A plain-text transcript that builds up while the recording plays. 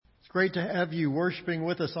Great to have you worshiping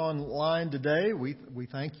with us online today. We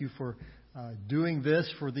thank you for doing this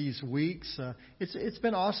for these weeks. It's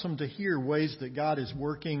been awesome to hear ways that God is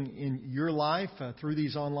working in your life through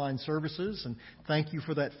these online services. And thank you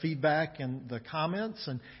for that feedback and the comments.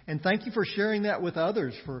 And thank you for sharing that with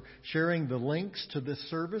others, for sharing the links to this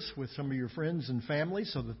service with some of your friends and family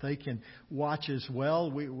so that they can watch as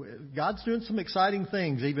well. God's doing some exciting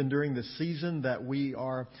things even during the season that we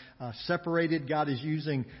are separated. God is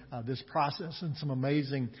using this process in some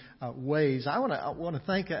amazing ways. I want to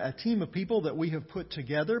thank a team of people that we have put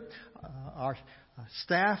together. Our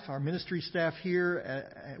staff, our ministry staff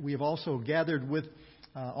here, we have also gathered with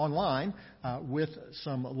online with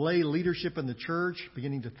some lay leadership in the church,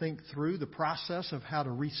 beginning to think through the process of how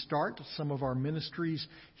to restart some of our ministries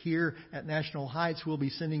here at National Heights. We'll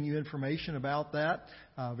be sending you information about that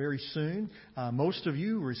very soon. Most of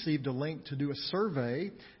you received a link to do a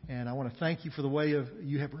survey, and I want to thank you for the way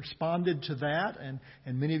you have responded to that,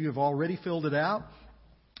 and many of you have already filled it out.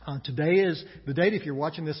 Today is the date, if you're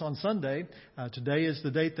watching this on Sunday, today is the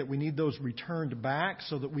date that we need those returned back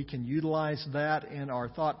so that we can utilize that in our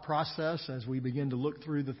thought process as we begin to look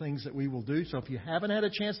through the things that we will do. So if you haven't had a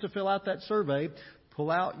chance to fill out that survey, pull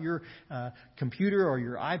out your computer or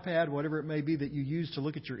your iPad, whatever it may be that you use to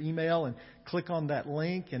look at your email, and click on that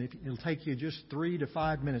link, and it'll take you just 3 to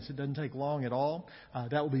 5 minutes. It doesn't take long at all.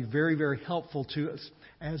 That will be very, very helpful to us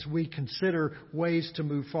as we consider ways to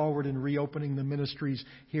move forward in reopening the ministries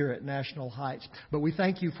here at National Heights. But we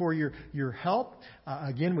thank you for your help.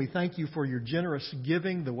 Again, we thank you for your generous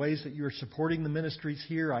giving, the ways that you're supporting the ministries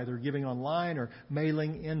here, either giving online or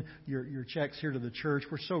mailing in your checks here to the church.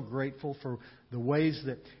 We're so grateful for the ways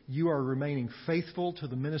that you are remaining faithful to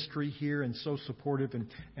the ministry here and so supportive,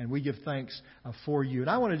 and we give thanks for you. And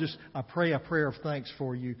I want to just pray a prayer of thanks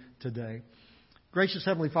for you today. Gracious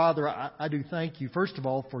Heavenly Father, I do thank you, first of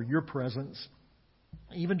all, for your presence.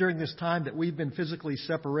 Even during this time that we've been physically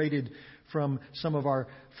separated from some of our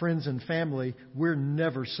friends and family, we're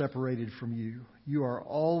never separated from you. You are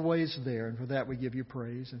always there, and for that we give you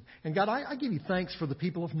praise. And God, I give you thanks for the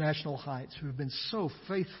people of National Heights who have been so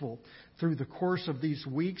faithful through the course of these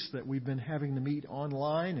weeks that we've been having to meet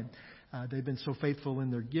online. And they've been so faithful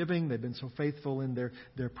in their giving. They've been so faithful in their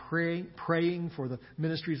praying for the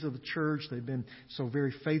ministries of the church. They've been so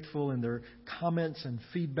very faithful in their comments and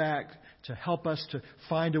feedback to help us to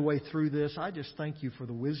find a way through this. I just thank you for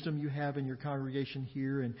the wisdom you have in your congregation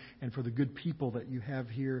here and for the good people that you have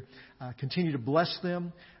here. Continue to bless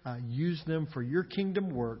them. Use them for your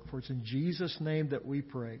kingdom work. For it's in Jesus' name that we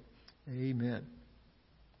pray. Amen.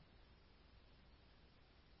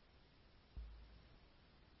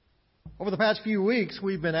 Over the past few weeks,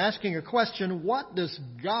 we've been asking a question: what does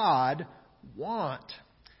God want?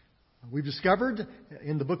 We've discovered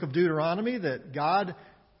in the book of Deuteronomy that God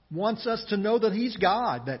wants us to know that He's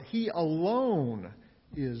God, that He alone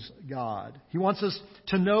is God. He wants us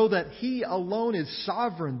to know that He alone is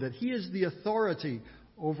sovereign, that He is the authority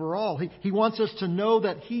over all. He wants us to know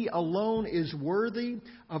that He alone is worthy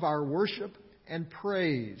of our worship and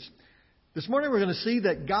praise. This morning we're going to see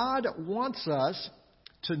that God wants us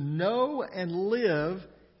to know and live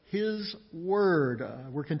His Word.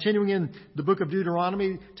 We're continuing in the book of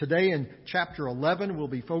Deuteronomy. Today in chapter 11, we'll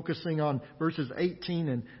be focusing on verses 18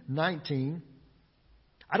 and 19.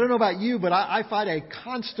 I don't know about you, but I fight a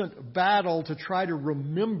constant battle to try to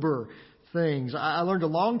remember things. I learned a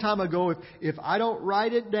long time ago, if I don't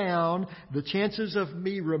write it down, the chances of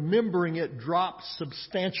me remembering it drop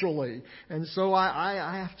substantially. And so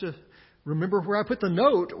I have to remember where I put the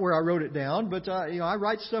note where I wrote it down, but I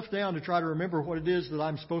write stuff down to try to remember what it is that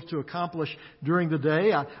I'm supposed to accomplish during the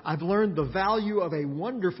day. I've learned the value of a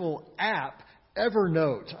wonderful app,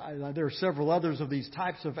 Evernote. There are several others of these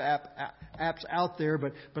types of apps out there,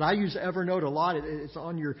 but I use Evernote a lot. It's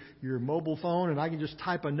on your mobile phone, and I can just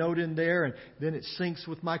type a note in there, and then it syncs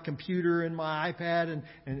with my computer and my iPad,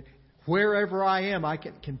 and wherever I am, I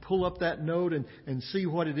can pull up that note and see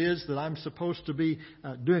what it is that I'm supposed to be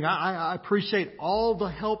doing. I appreciate all the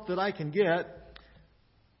help that I can get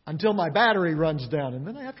until my battery runs down. And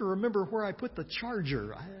then I have to remember where I put the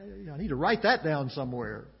charger. I need to write that down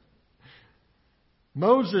somewhere.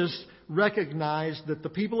 Moses recognized that the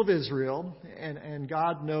people of Israel, and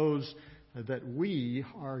God knows that we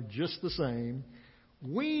are just the same,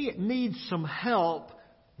 we need some help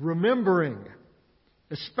remembering,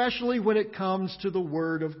 especially when it comes to the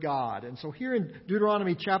Word of God. And so here in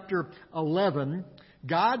Deuteronomy chapter 11,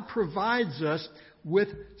 God provides us with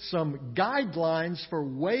some guidelines for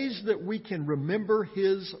ways that we can remember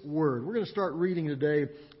His Word. We're going to start reading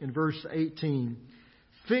today in verse 18.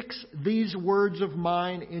 Fix these words of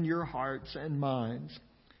mine in your hearts and minds.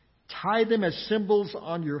 Tie them as symbols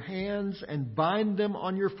on your hands and bind them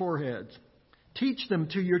on your foreheads. Teach them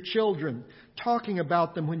to your children, talking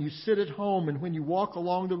about them when you sit at home and when you walk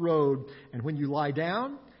along the road and when you lie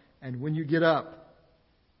down and when you get up.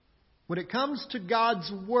 When it comes to God's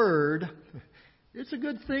Word, it's a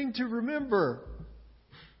good thing to remember.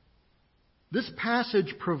 This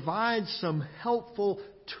passage provides some helpful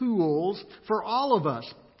tools for all of us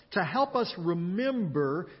to help us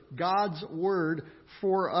remember God's Word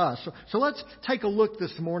for us. So let's take a look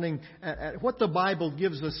this morning at what the Bible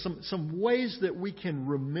gives us, some ways that we can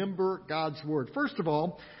remember God's Word. First of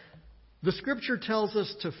all, the Scripture tells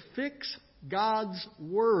us to fix God's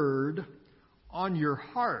Word on your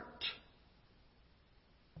heart.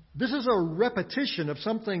 This is a repetition of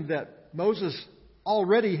something that Moses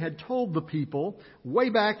already had told the people way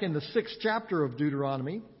back in the 6th chapter of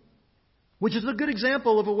Deuteronomy, which is a good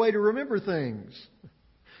example of a way to remember things.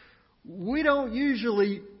 We don't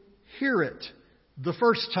usually hear it the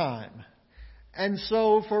first time. And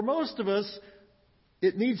so for most of us,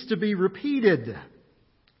 it needs to be repeated.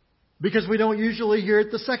 Because we don't usually hear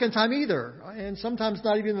it the second time either. And sometimes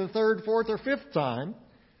not even the third, fourth, or fifth time.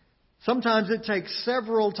 Sometimes it takes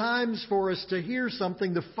several times for us to hear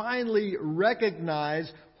something to finally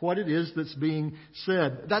recognize what it is that's being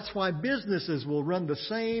said. That's why businesses will run the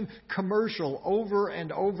same commercial over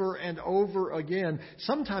and over and over again,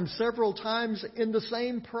 sometimes several times in the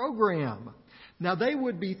same program. Now, they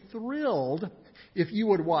would be thrilled if you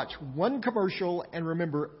would watch one commercial and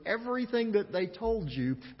remember everything that they told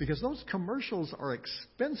you, because those commercials are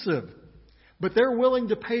expensive. But they're willing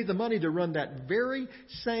to pay the money to run that very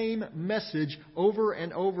same message over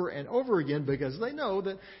and over and over again, because they know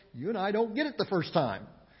that you and I don't get it the first time,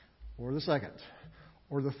 or the second,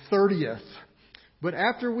 or the 30th. But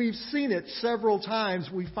after we've seen it several times,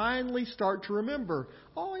 we finally start to remember,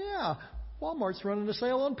 oh yeah, Walmart's running a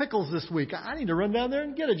sale on pickles this week. I need to run down there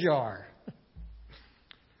and get a jar.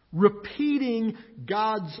 Repeating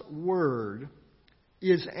God's Word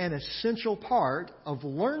is an essential part of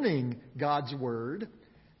learning God's Word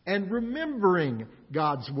and remembering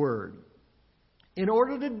God's Word. In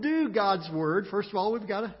order to do God's Word, first of all, we've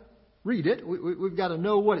got to read it. We've got to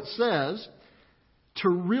know what it says. To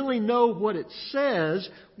really know what it says,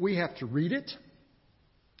 we have to read it.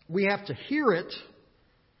 We have to hear it.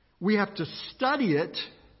 We have to study it.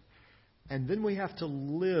 And then we have to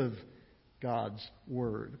live God's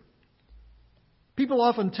Word. People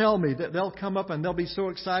often tell me that they'll come up and they'll be so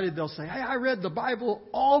excited, they'll say, hey, I read the Bible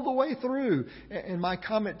all the way through. And my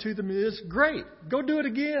comment to them is, great, go do it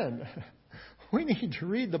again. We need to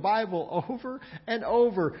read the Bible over and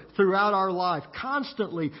over throughout our life,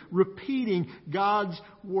 constantly repeating God's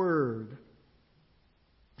Word.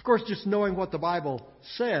 Of course, just knowing what the Bible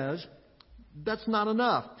says, that's not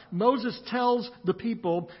enough. Moses tells the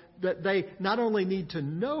people that they not only need to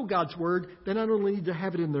know God's Word, they not only need to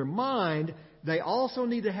have it in their mind, they also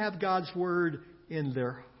need to have God's Word in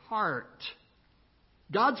their heart.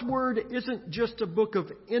 God's Word isn't just a book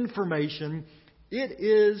of information. It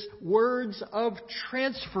is words of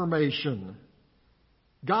transformation.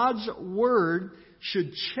 God's Word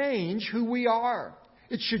should change who we are.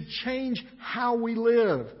 It should change how we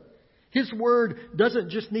live. His Word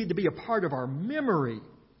doesn't just need to be a part of our memory,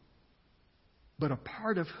 but a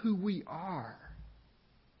part of who we are.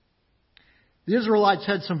 The Israelites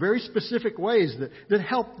had some very specific ways that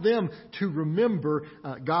helped them to remember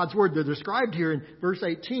God's Word. They're described here in verse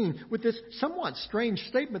 18 with this somewhat strange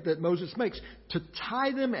statement that Moses makes, to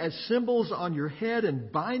tie them as symbols on your head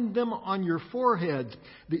and bind them on your forehead.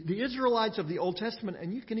 The Israelites of the Old Testament,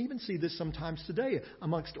 and you can even see this sometimes today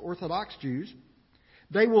amongst Orthodox Jews,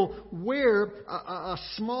 they will wear a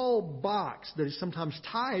small box that is sometimes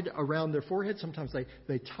tied around their forehead. Sometimes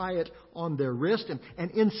they tie it on their wrist.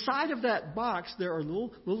 And inside of that box, there are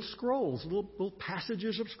little scrolls, little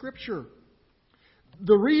passages of Scripture.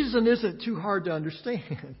 The reason isn't too hard to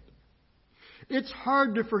understand. It's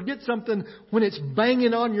hard to forget something when it's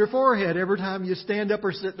banging on your forehead every time you stand up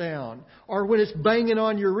or sit down, or when it's banging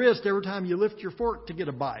on your wrist every time you lift your fork to get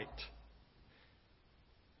a bite.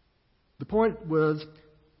 The point was,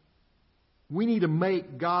 we need to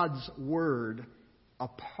make God's Word a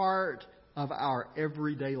part of our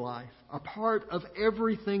everyday life, a part of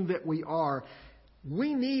everything that we are.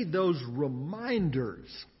 We need those reminders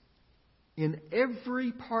in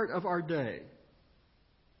every part of our day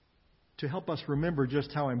to help us remember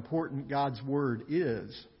just how important God's Word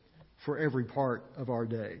is for every part of our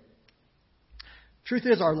day. Truth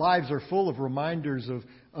is, our lives are full of reminders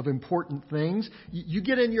of important things. You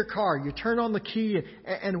get in your car, you turn on the key,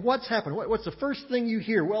 and what's happened? What's the first thing you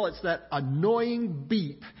hear? Well, it's that annoying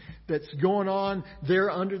beep that's going on there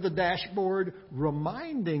under the dashboard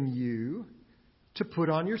reminding you to put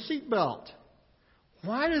on your seatbelt.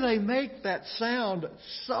 Why do they make that sound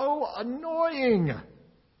so annoying?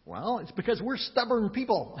 Well, it's because we're stubborn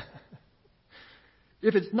people.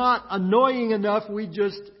 If it's not annoying enough, we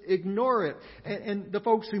just ignore it. And the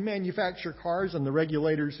folks who manufacture cars and the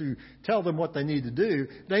regulators who tell them what they need to do,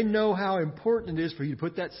 they know how important it is for you to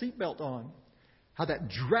put that seatbelt on. How that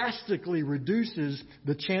drastically reduces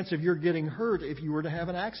the chance of your getting hurt if you were to have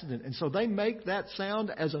an accident. And so they make that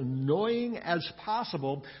sound as annoying as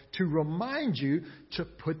possible to remind you to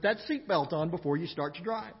put that seatbelt on before you start to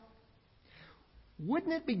drive.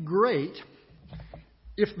 Wouldn't it be great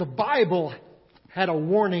if the Bible had a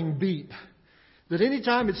warning beep? That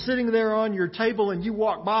anytime it's sitting there on your table and you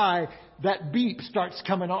walk by, that beep starts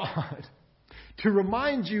coming on. To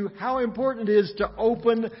remind you how important it is to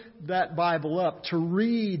open that Bible up, to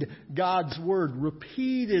read God's Word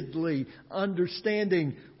repeatedly,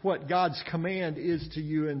 understanding what God's command is to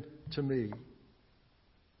you and to me.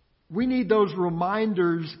 We need those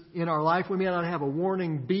reminders in our life. We may not have a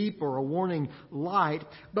warning beep or a warning light,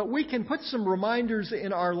 but we can put some reminders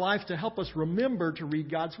in our life to help us remember to read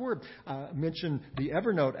God's Word. I mentioned the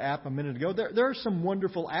Evernote app a minute ago. There are some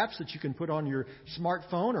wonderful apps that you can put on your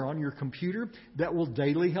smartphone or on your computer that will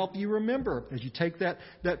daily help you remember. As you take that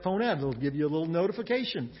phone out, it'll give you a little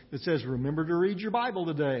notification that says, remember to read your Bible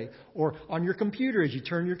today. Or on your computer, as you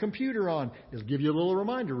turn your computer on, it'll give you a little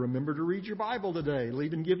reminder, remember to read your Bible today. It'll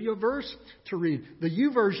even give you a verse to read. The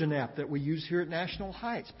YouVersion app that we use here at National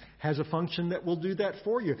Heights has a function that will do that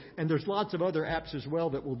for you. And there's lots of other apps as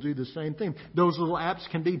well that will do the same thing. Those little apps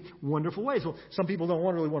can be wonderful ways. Well, some people don't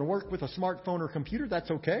really want to work with a smartphone or computer.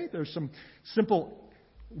 That's okay. There's some simple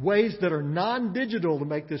ways that are non-digital to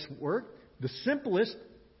make this work. The simplest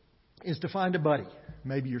is to find a buddy,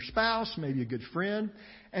 maybe your spouse, maybe a good friend,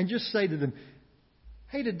 and just say to them,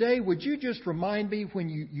 hey, today, would you just remind me when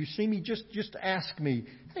you see me, just ask me,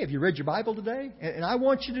 hey, have you read your Bible today? And I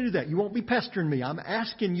want you to do that. You won't be pestering me. I'm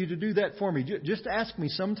asking you to do that for me. Just ask me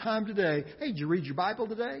sometime today, hey, did you read your Bible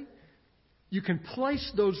today? You can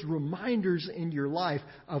place those reminders in your life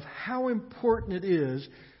of how important it is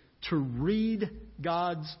to read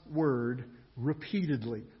God's Word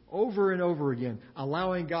repeatedly, over and over again,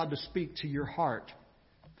 allowing God to speak to your heart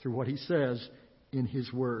through what He says in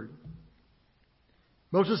His Word.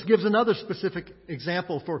 Moses gives another specific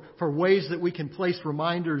example for ways that we can place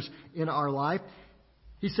reminders in our life.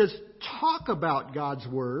 He says, talk about God's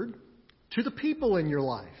Word to the people in your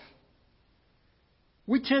life.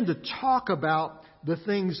 We tend to talk about the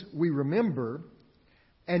things we remember,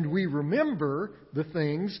 and we remember the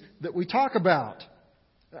things that we talk about.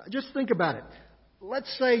 Just think about it.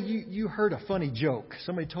 Let's say you heard a funny joke.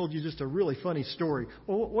 Somebody told you just a really funny story.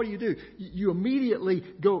 Well, what do? You immediately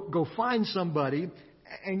go find somebody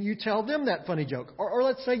and you tell them that funny joke. Or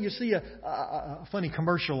let's say you see a funny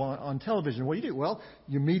commercial on television. What do? Well,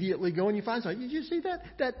 you immediately go and you find something. Did you see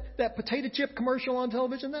that potato chip commercial on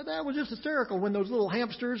television? That was just hysterical when those little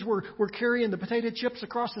hamsters were carrying the potato chips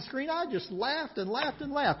across the screen. I just laughed and laughed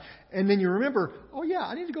and laughed. And then you remember, oh yeah,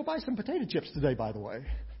 I need to go buy some potato chips today, by the way.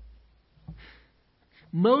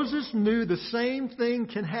 Moses knew the same thing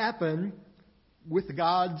can happen with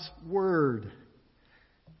God's Word.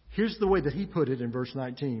 Here's the way that he put it in verse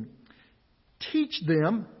 19. Teach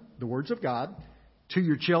them, the words of God, to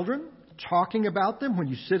your children, talking about them when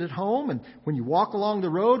you sit at home and when you walk along the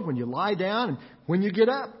road, when you lie down and when you get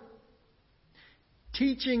up.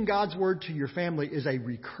 Teaching God's Word to your family is a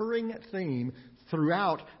recurring theme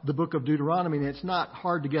throughout the book of Deuteronomy, and it's not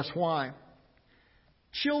hard to guess why.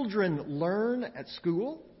 Children learn at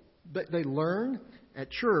school, but they learn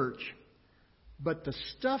at church. But the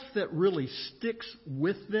stuff that really sticks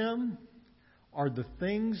with them are the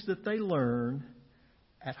things that they learn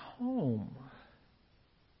at home.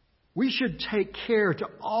 We should take care to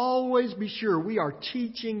always be sure we are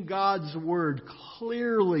teaching God's Word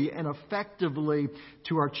clearly and effectively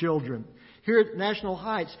to our children. Here at National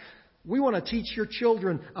Heights, we want to teach your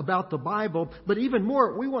children about the Bible, but even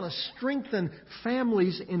more, we want to strengthen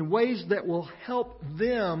families in ways that will help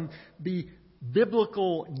them be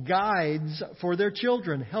biblical guides for their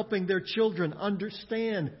children, helping their children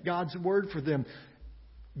understand God's Word for them,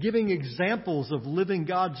 giving examples of living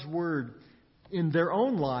God's Word in their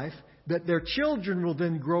own life, that their children will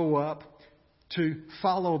then grow up to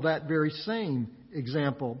follow that very same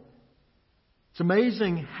example. It's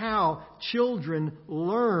amazing how children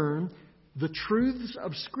learn the truths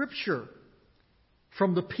of Scripture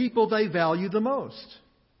from the people they value the most,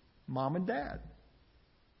 mom and dad.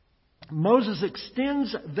 Moses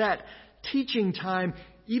extends that teaching time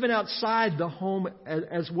even outside the home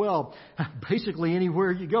as well. Basically,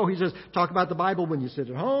 anywhere you go. He says, talk about the Bible when you sit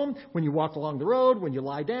at home, when you walk along the road, when you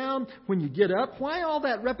lie down, when you get up. Why all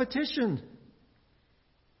that repetition?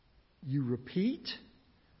 You repeat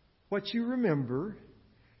what you remember,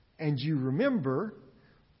 and you remember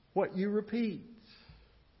what you repeat.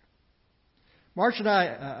 Marcia and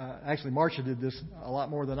I, actually Marcia did this a lot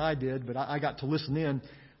more than I did, but I got to listen in.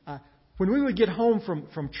 When we would get home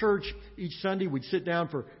from church each Sunday, we'd sit down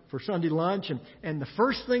for Sunday lunch, and the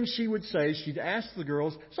first thing she would say, she'd ask the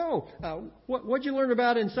girls, so, what'd you learn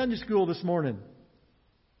about in Sunday school this morning?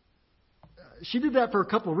 She did that for a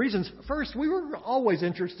couple of reasons. First, we were always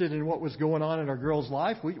interested in what was going on in our girls'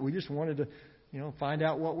 life. We just wanted to, find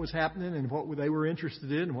out what was happening and what they were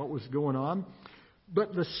interested in and what was going on.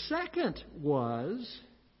 But the second was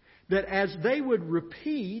that as they would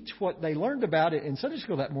repeat what they learned about it in Sunday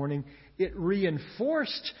school that morning, it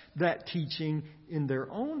reinforced that teaching in their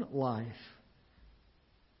own life.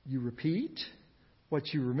 You repeat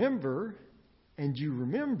what you remember, and you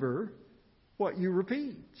remember what you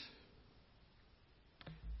repeat.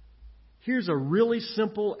 Here's a really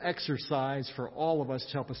simple exercise for all of us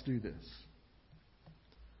to help us do this.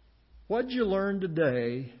 What did you learn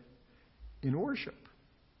today in worship?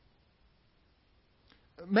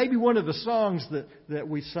 Maybe one of the songs that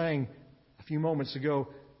we sang a few moments ago,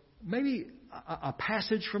 maybe a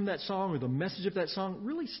passage from that song or the message of that song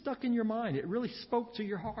really stuck in your mind. It really spoke to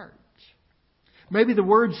your heart. Maybe the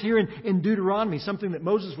words here in Deuteronomy, something that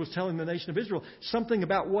Moses was telling the nation of Israel, something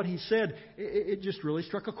about what he said, it just really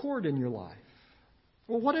struck a chord in your life.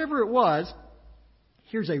 Well, whatever it was,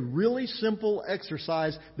 here's a really simple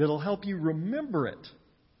exercise that'll help you remember it.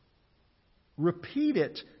 Repeat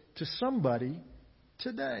it to somebody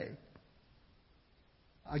today.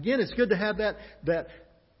 Again, it's good to have that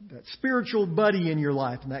spiritual buddy in your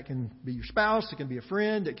life, and that can be your spouse, it can be a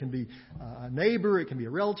friend, it can be a neighbor, it can be a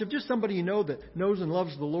relative, just somebody you know that knows and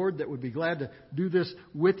loves the Lord that would be glad to do this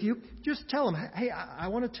with you. Just tell them, hey, I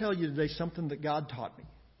want to tell you today something that God taught me.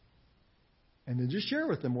 And then just share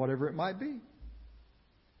with them whatever it might be.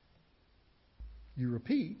 You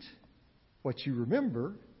repeat what you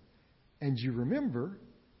remember, and you remember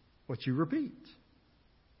what you repeat.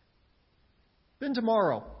 Then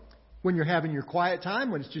tomorrow, when you're having your quiet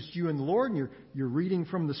time, when it's just you and the Lord, and you're reading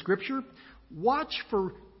from the Scripture, watch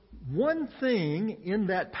for one thing in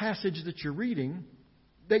that passage that you're reading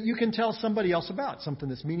that you can tell somebody else about. Something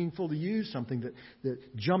that's meaningful to you, something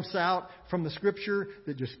that jumps out from the Scripture,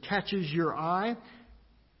 that just catches your eye.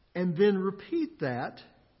 And then repeat that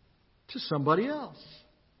to somebody else.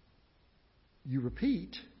 You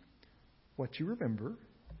repeat what you remember,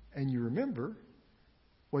 and you remember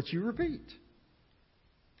what you repeat.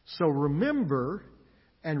 So remember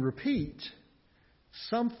and repeat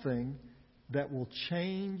something that will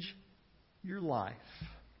change your life.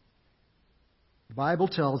 The Bible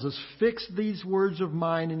tells us, fix these words of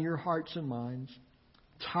mine in your hearts and minds.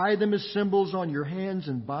 Tie them as symbols on your hands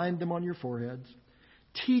and bind them on your foreheads.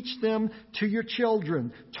 Teach them to your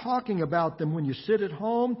children, talking about them when you sit at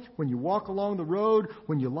home, when you walk along the road,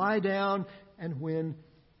 when you lie down, and when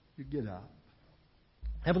you get up.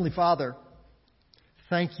 Heavenly Father,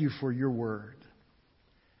 thank you for your word.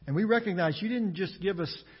 And we recognize you didn't just give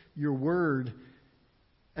us your word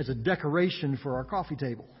as a decoration for our coffee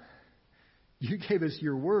table. You gave us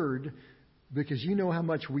your word because you know how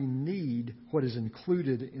much we need what is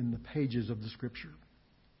included in the pages of the Scripture.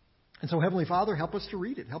 And so, Heavenly Father, help us to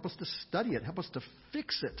read it. Help us to study it. Help us to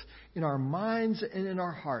fix it in our minds and in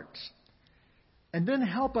our hearts. And then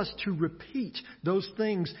help us to repeat those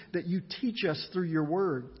things that you teach us through your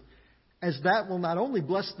word, as that will not only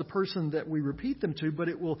bless the person that we repeat them to, but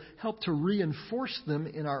it will help to reinforce them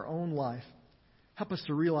in our own life. Help us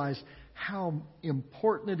to realize how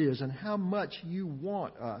important it is and how much you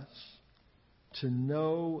want us to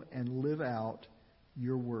know and live out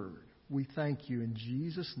your word. We thank you in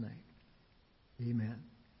Jesus' name. Amen.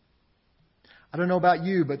 I don't know about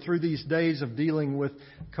you, but through these days of dealing with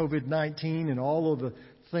COVID-19 and all of the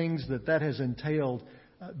things that has entailed,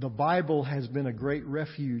 the Bible has been a great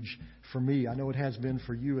refuge for me. I know it has been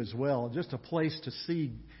for you as well. Just a place to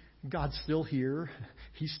see God's still here.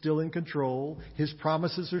 He's still in control. His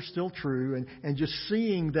promises are still true. And just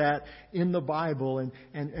seeing that in the Bible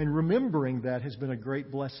and remembering that has been a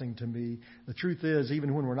great blessing to me. The truth is,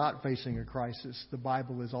 even when we're not facing a crisis, the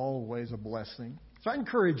Bible is always a blessing. So I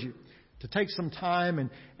encourage you to take some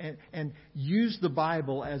time and use the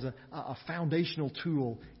Bible as a foundational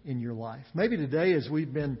tool in your life. Maybe today, as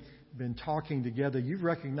we've been talking together, you've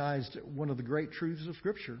recognized one of the great truths of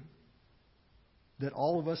Scripture, that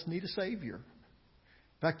all of us need a Savior.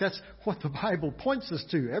 In fact, that's what the Bible points us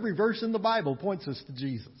to. Every verse in the Bible points us to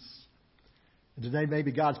Jesus. And today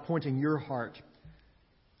maybe God's pointing your heart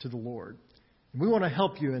to the Lord. And we want to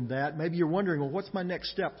help you in that. Maybe you're wondering, well, what's my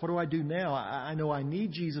next step? What do I do now? I know I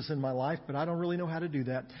need Jesus in my life, but I don't really know how to do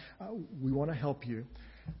that. We want to help you.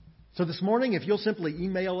 So this morning, if you'll simply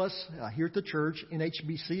email us here at the church,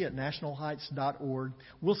 nhbc@nationalheights.org,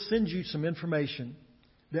 we'll send you some information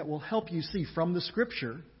that will help you see from the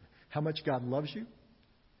Scripture how much God loves you,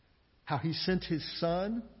 how He sent His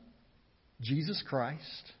Son, Jesus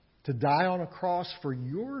Christ, to die on a cross for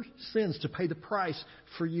your sins, to pay the price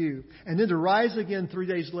for you, and then to rise again 3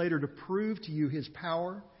 days later to prove to you His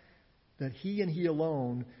power, that He and He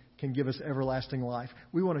alone can give us everlasting life.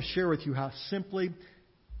 We want to share with you how simply,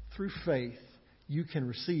 through faith, you can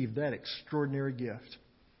receive that extraordinary gift.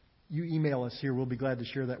 You email us here. We'll be glad to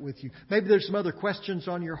share that with you. Maybe there's some other questions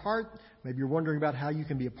on your heart. Maybe you're wondering about how you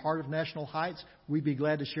can be a part of National Heights. We'd be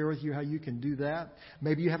glad to share with you how you can do that.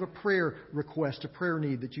 Maybe you have a prayer request, a prayer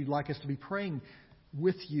need that you'd like us to be praying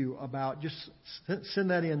with you about. Just send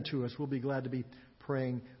that in to us. We'll be glad to be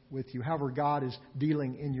praying with you. However God is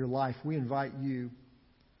dealing in your life, we invite you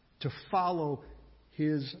to follow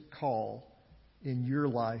His call in your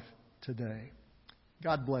life today.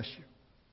 God bless you.